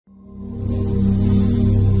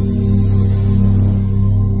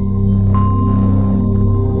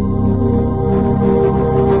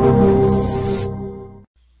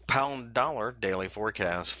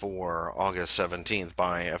forecast for August 17th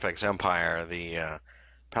by FX Empire. The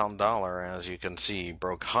pound dollar, as you can see,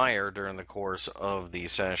 broke higher during the course of the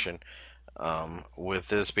session. With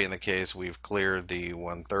this being the case, we've cleared the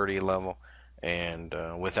 130 level. And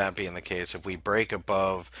with that being the case, if we break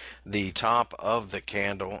above the top of the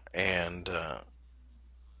candle and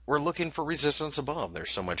we're looking for resistance above,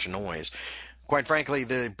 there's so much noise. Quite frankly,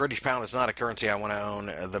 the British pound is not a currency I want to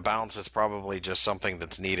own. The bounce is probably just something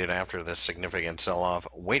that's needed after this significant sell-off.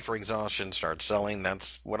 Wait for exhaustion, start selling.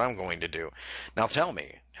 That's what I'm going to do. Now tell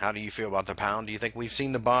me, how do you feel about the pound? Do you think we've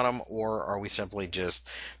seen the bottom, or are we simply just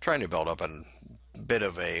trying to build up a bit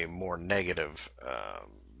of a more negative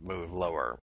move lower?